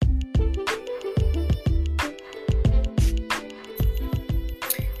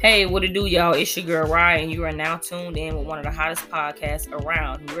Hey, what it do, y'all? It's your girl Ryan, and you are now tuned in with one of the hottest podcasts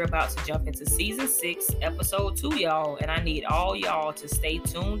around. We're about to jump into season 6, episode 2, y'all, and I need all y'all to stay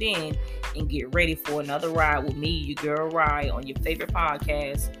tuned in and get ready for another ride with me, your girl Ryan, on your favorite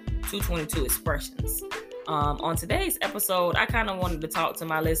podcast, 222 Expressions. On today's episode, I kind of wanted to talk to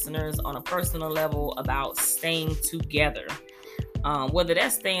my listeners on a personal level about staying together. Whether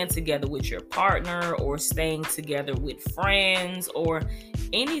that's staying together with your partner or staying together with friends or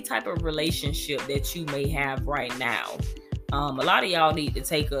any type of relationship that you may have right now. A lot of y'all need to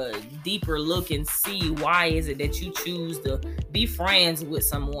take a deeper look and see why is it that you choose to be friends with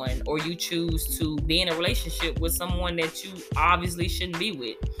someone or you choose to be in a relationship with someone that you obviously shouldn't be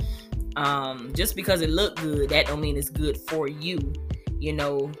with. Just because it looked good, that don't mean it's good for you. You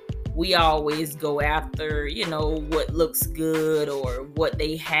know, we always go after, what looks good or what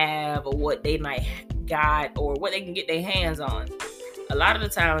they have or what they might got or what they can get their hands on. A lot of the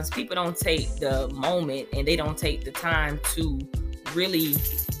times people don't take the moment and they don't take the time to really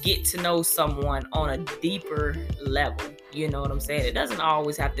get to know someone on a deeper level. You know what I'm saying? It doesn't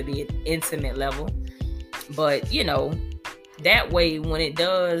always have to be an intimate level, but that way when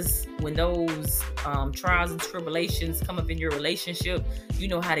those trials and tribulations come up in your relationship, you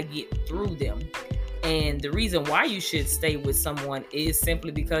know how to get through them. And the reason why you should stay with someone is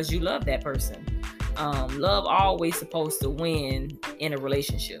simply because you love that person. Love always supposed to win in a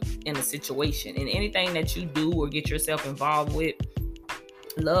relationship, in a situation, in anything that you do or get yourself involved with.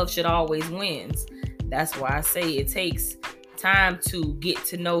 Love should always win. That's why I say it takes time to get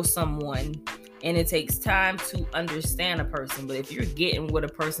to know someone and it takes time to understand a person. But if you're getting with a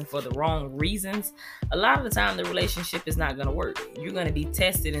person for the wrong reasons, a lot of the time the relationship is not going to work. You're going to be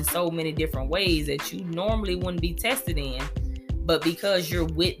tested in so many different ways that you normally wouldn't be tested in. But because you're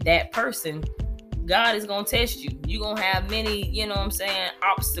with that person, God is going to test you. You're going to have many,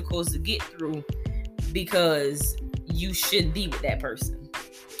 obstacles to get through because you shouldn't be with that person.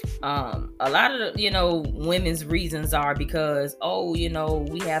 A lot of women's reasons are because,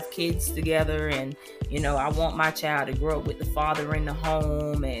 we have kids together and, I want my child to grow up with the father in the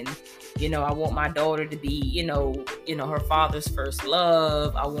home and, I want my daughter to be, her father's first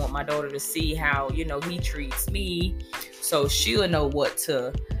love. I want my daughter to see how, he treats me so she'll know what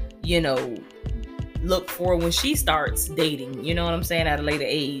to, look for when she starts dating, at a later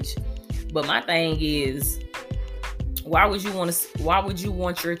age. But my thing is, why would you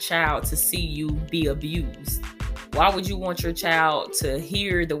want your child to see you be abused? Why would you want your child to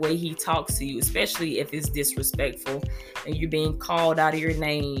hear the way he talks to you, especially if it's disrespectful and you're being called out of your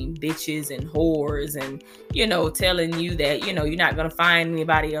name, bitches and whores, and, telling you that, you're not going to find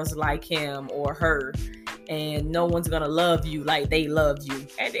anybody else like him or her and no one's going to love you like they love you.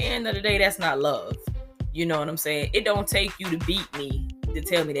 At the end of the day, that's not love. You know what I'm saying? It don't take you to beat me to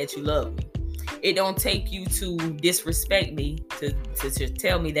tell me that you love me. It don't take you to disrespect me to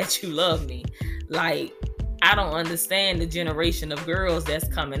tell me that you love me. Like, I don't understand the generation of girls that's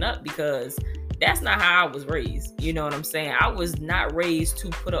coming up because that's not how I was raised. You know what I'm saying? I was not raised to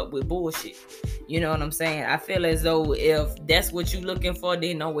put up with bullshit. You know what I'm saying? I feel as though if that's what you're looking for,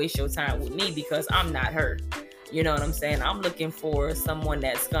 then don't waste your time with me because I'm not her. You know what I'm saying? I'm looking for someone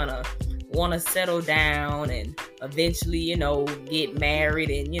that's gonna want to settle down and eventually, get married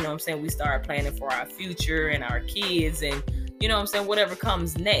and, we start planning for our future and our kids and, whatever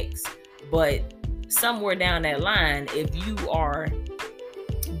comes next. But somewhere down that line, if you are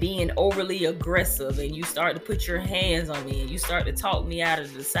being overly aggressive and you start to put your hands on me and you start to talk me out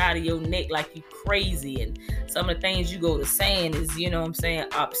of the side of your neck like you crazy and some of the things you go to saying is,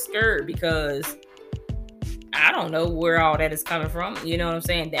 obscure because I don't know where all that is coming from. You know what I'm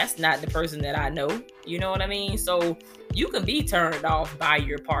saying? That's not the person that I know. You know what I mean? So you can be turned off by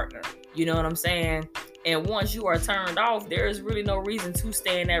your partner. You know what I'm saying? And once you are turned off, there is really no reason to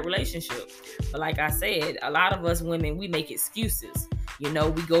stay in that relationship. But like I said, a lot of us women, we make excuses. We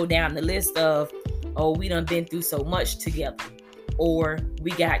go down the list of, we done been through so much together. Or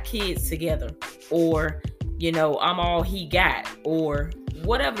we got kids together. Or, I'm all he got. Or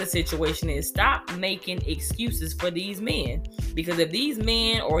whatever the situation is, stop making excuses for these men. Because if these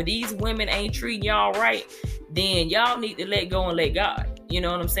men or these women ain't treating y'all right, then y'all need to let go and let God. You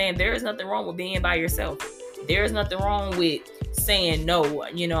know what I'm saying? There is nothing wrong with being by yourself. There is nothing wrong with saying, no,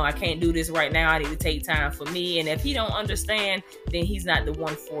 I can't do this right now. I need to take time for me. And if he don't understand, then he's not the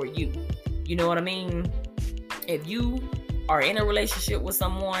one for you. You know what I mean? If you are in a relationship with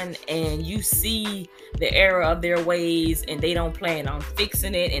someone and you see the error of their ways and they don't plan on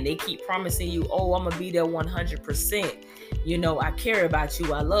fixing it and they keep promising you, I'm gonna be there 100%, I care about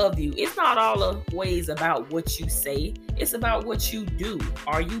you. I love you. It's not always about what you say. It's about what you do.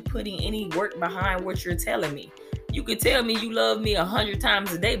 Are you putting any work behind what you're telling me? You could tell me you love me 100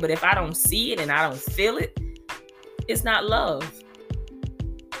 times a day, but if I don't see it and I don't feel it, it's not love.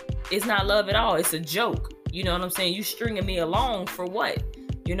 It's not love at all. It's a joke. You know what I'm saying? You stringing me along for what?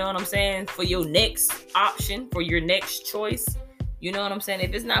 You know what I'm saying? For your next option, for your next choice. You know what I'm saying?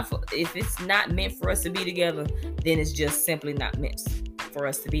 If it's not meant for us to be together, then it's just simply not meant for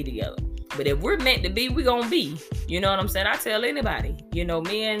us to be together. But if we're meant to be, we're going to be. You know what I'm saying? I tell anybody,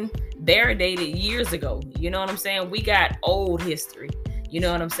 me and Bear dated years ago. You know what I'm saying? We got old history. You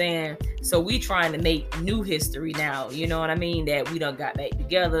know what I'm saying? So we trying to make new history now. You know what I mean? That we done got back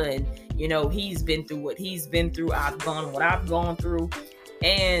together and, he's been through what he's been through. I've gone what I've gone through.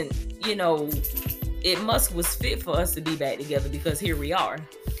 And, it was fit for us to be back together because here we are.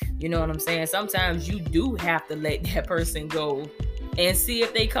 You know what I'm saying? Sometimes you do have to let that person go and see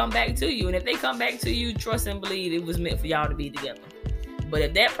if they come back to you. And if they come back to you, trust and believe it was meant for y'all to be together. But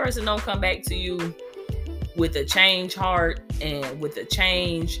if that person don't come back to you with a changed heart and with a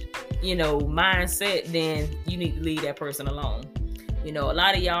changed, mindset, then you need to leave that person alone. A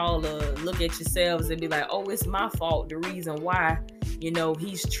lot of y'all look at yourselves and be like, oh, it's my fault. The reason why,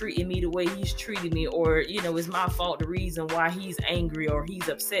 he's treating me the way he's treating me, or, it's my fault. The reason why he's angry or he's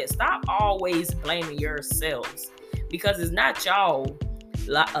upset. Stop always blaming yourselves because it's not y'all.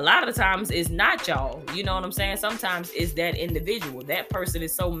 A lot of the times it's not y'all. You know what I'm saying? Sometimes it's that individual. That person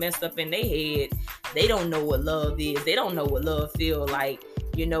is so messed up in their head. They don't know what love is. They don't know what love feel like.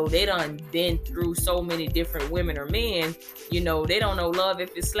 They done been through so many different women or men. They don't know love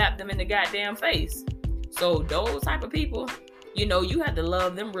if it slapped them in the goddamn face. So those type of people, you have to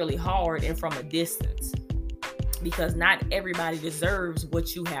love them really hard and from a distance, because not everybody deserves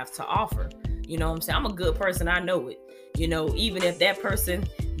what you have to offer. You know what I'm saying? I'm a good person. I know it. Even if that person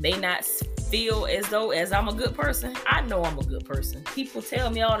may not feel as I'm a good person, I know I'm a good person. People tell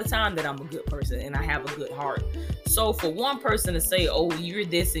me all the time that I'm a good person and I have a good heart. So for one person to say, oh, you're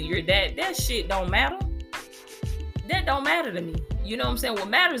this and you're that shit don't matter. That don't matter to me. You know what I'm saying? What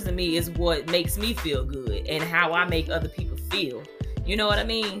matters to me is what makes me feel good and how I make other people feel. You know what I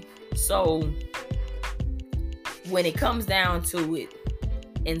mean? So when it comes down to it,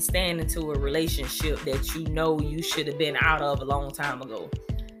 and stand into a relationship that you should have been out of a long time ago,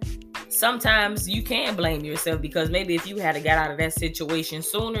 sometimes you can blame yourself, because maybe if you had got out of that situation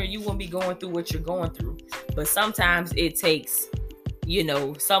sooner, you wouldn't be going through what you're going through. But sometimes it takes,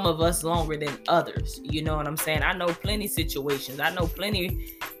 some of us longer than others. You know what I'm saying? I know plenty situations. I know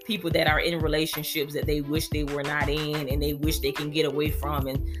plenty people that are in relationships that they wish they were not in and they wish they can get away from.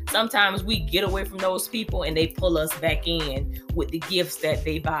 And sometimes we get away from those people and they pull us back in with the gifts that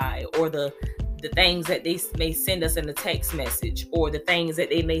they buy, or the things that they may send us in a text message, or the things that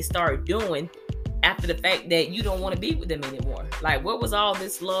they may start doing after the fact that you don't want to be with them anymore. Like, what was all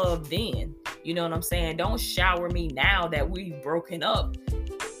this love then? You know what I'm saying? Don't shower me now that we've broken up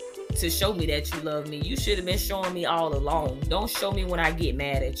to show me that you love me. You should have been showing me all along. Don't show me when I get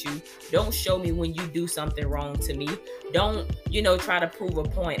mad at you. Don't show me when you do something wrong to me. Don't, try to prove a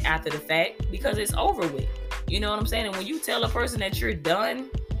point after the fact, because it's over with. You know what I'm saying? And when you tell a person that you're done,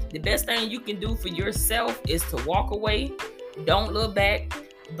 the best thing you can do for yourself is to walk away. Don't look back.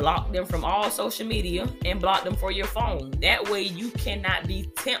 Block them from all social media and block them for your phone. That way you cannot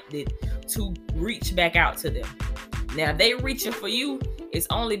be tempted to reach back out to them. Now, if they reaching for you, it's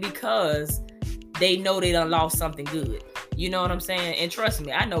only because they know they done lost something good. You know what I'm saying? And trust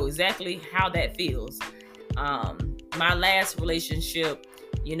me, I know exactly how that feels. My last relationship,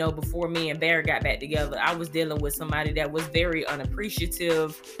 before me and Bear got back together, I was dealing with somebody that was very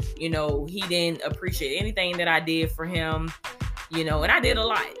unappreciative. He didn't appreciate anything that I did for him. And I did a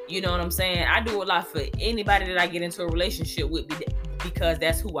lot. You know what I'm saying? I do a lot for anybody that I get into a relationship with, because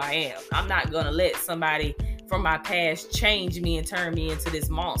that's who I am. I'm not going to let somebody from my past change me and turn me into this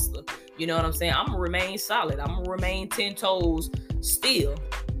monster. You know what I'm saying? I'm going to remain solid. I'm going to remain 10 toes still.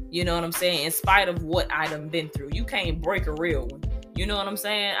 You know what I'm saying? In spite of what I done been through. You can't break a real one. You know what I'm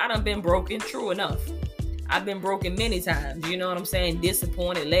saying? I done been broken. True enough. I've been broken many times. You know what I'm saying?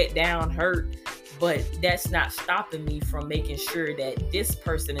 Disappointed, let down, hurt. But that's not stopping me from making sure that this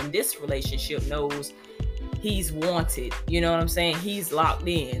person in this relationship knows he's wanted. You know what I'm saying? He's locked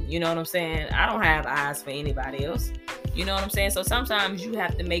in. You know what I'm saying? I don't have eyes for anybody else. You know what I'm saying? So sometimes you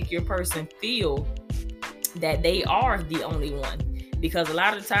have to make your person feel that they are the only one, because a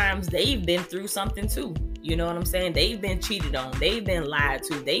lot of times they've been through something too. You know what I'm saying? They've been cheated on. They've been lied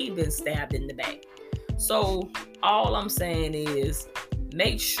to. They've been stabbed in the back. So all I'm saying is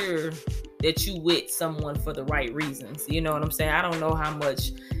make sure that you with someone for the right reasons. You know what I'm saying? I don't know how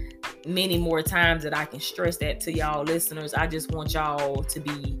many more times that I can stress that to y'all listeners. I just want y'all to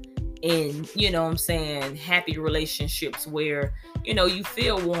be in, you know what I'm saying, happy relationships where, you know, you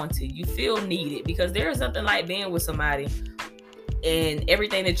feel wanted, you feel needed, because there is nothing like being with somebody and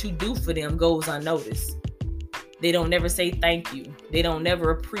everything that you do for them goes unnoticed. They don't never say thank you. They don't never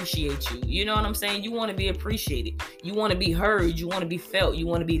appreciate you. You know what I'm saying? You want to be appreciated. You want to be heard. You want to be felt. You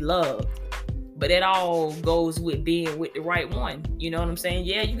want to be loved. But it all goes with being with the right one. You know what I'm saying?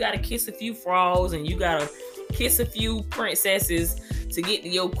 Yeah, you got to kiss a few frogs and you got to kiss a few princesses to get to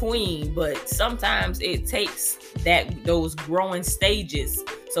your queen. But sometimes it takes those growing stages.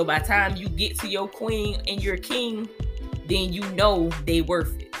 So by the time you get to your queen and your king, then you know they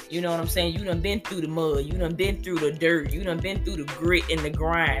worth it. You know what I'm saying? You done been through the mud. You done been through the dirt. You done been through the grit and the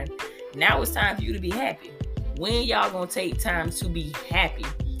grind. Now it's time for you to be happy. When y'all gonna take time to be happy?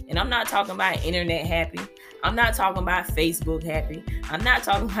 And I'm not talking about internet happy. I'm not talking about Facebook happy. I'm not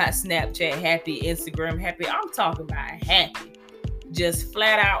talking about Snapchat happy, Instagram happy. I'm talking about happy. Just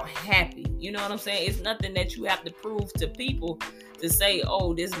flat out happy. You know what I'm saying? It's nothing that you have to prove to people to say,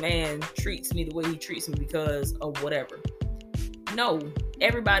 oh, this man treats me the way he treats me because of whatever. No,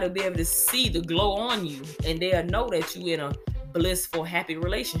 everybody will be able to see the glow on you and they'll know that you in a blissful, happy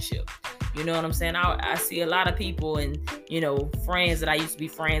relationship. You know what I'm saying? I see a lot of people and, you know, friends that I used to be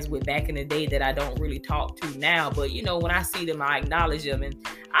friends with back in the day that I don't really talk to now. But, you know, when I see them, I acknowledge them. And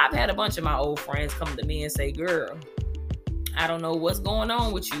I've had a bunch of my old friends come to me and say, girl, I don't know what's going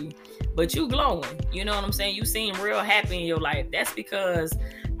on with you, but you glowing. You know what I'm saying? You seem real happy in your life. That's because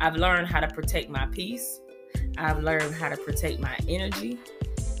I've learned how to protect my peace. I've learned how to protect my energy.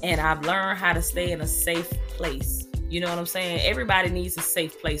 And I've learned how to stay in a safe place. You know what I'm saying? Everybody needs a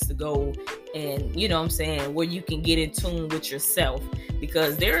safe place to go and, you know what I'm saying, where you can get in tune with yourself.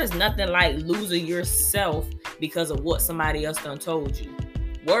 Because there is nothing like losing yourself because of what somebody else done told you.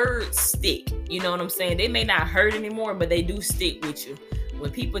 Words stick. You know what I'm saying? They may not hurt anymore, but they do stick with you.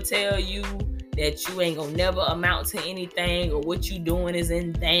 When people tell you that you ain't gonna never amount to anything, or what you doing is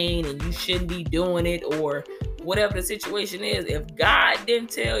in vain and you shouldn't be doing it, or whatever the situation is, if God didn't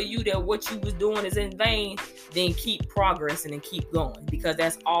tell you that what you was doing is in vain, then keep progressing and keep going, because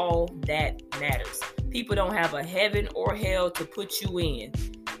that's all that matters. People don't have a heaven or hell to put you in.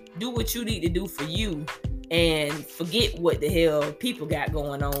 Do what you need to do for you and forget what the hell people got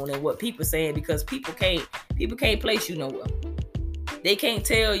going on and what people saying, because people can't place you nowhere. They can't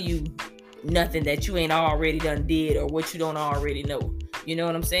tell you nothing that you ain't already done did or what you don't already know. You know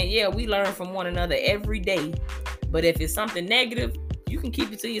what I'm saying? Yeah, we learn from one another every day. But if it's something negative, you can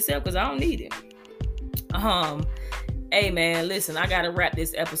keep it to yourself, because I don't need it. Hey man, listen, I gotta wrap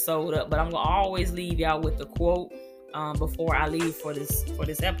this episode up, but I'm gonna always leave y'all with the quote before I leave for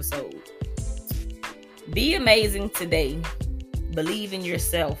this episode. Be amazing today. Believe in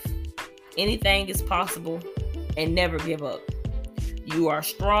yourself. Anything is possible, and never give up. You are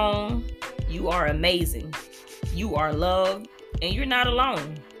strong. You are amazing. You are loved, and you're not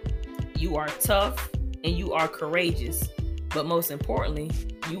alone. You are tough and you are courageous. But most importantly,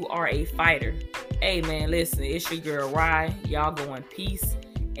 you are a fighter. Hey man, listen, it's your girl Rye. Y'all go in peace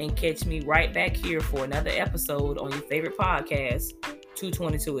and catch me right back here for another episode on your favorite podcast,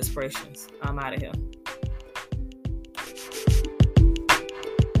 222 Expressions. I'm out of here.